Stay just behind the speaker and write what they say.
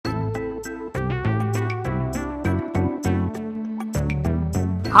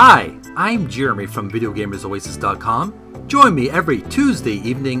Hi, I'm Jeremy from VideoGamersOasis.com. Join me every Tuesday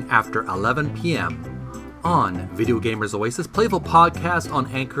evening after 11 p.m. on Video Gamers Oasis Playful Podcast on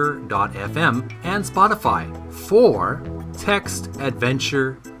Anchor.fm and Spotify for Text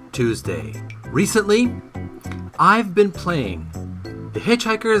Adventure Tuesday. Recently, I've been playing The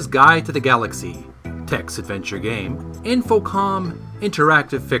Hitchhiker's Guide to the Galaxy text adventure game, Infocom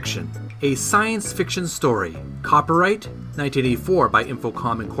Interactive Fiction, a science fiction story, copyright 1984 by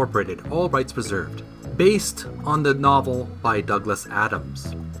Infocom Incorporated, all rights reserved, based on the novel by Douglas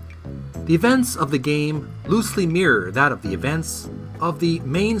Adams. The events of the game loosely mirror that of the events of the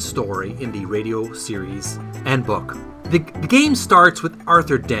main story in the radio series and book. The game starts with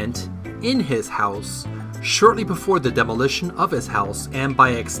Arthur Dent in his house shortly before the demolition of his house and,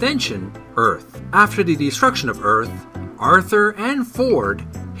 by extension, Earth. After the destruction of Earth, Arthur and Ford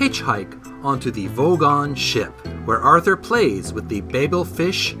hitchhike onto the Vogon ship, where Arthur plays with the Babel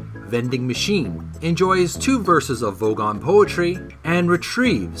fish vending machine, enjoys 2 verses of Vogon poetry, and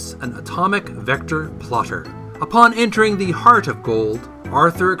retrieves an atomic vector plotter. Upon entering the Heart of Gold,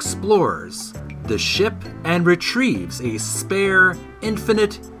 Arthur explores the ship and retrieves a spare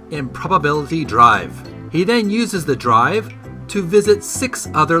infinite improbability drive. He then uses the drive to visit 6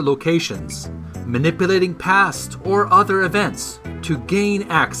 other locations, manipulating past or other events to gain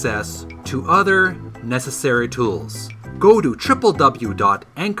access to other necessary tools. Go to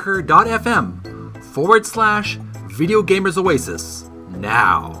www.anchor.fm/VideoGamersOasis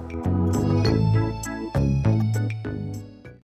now.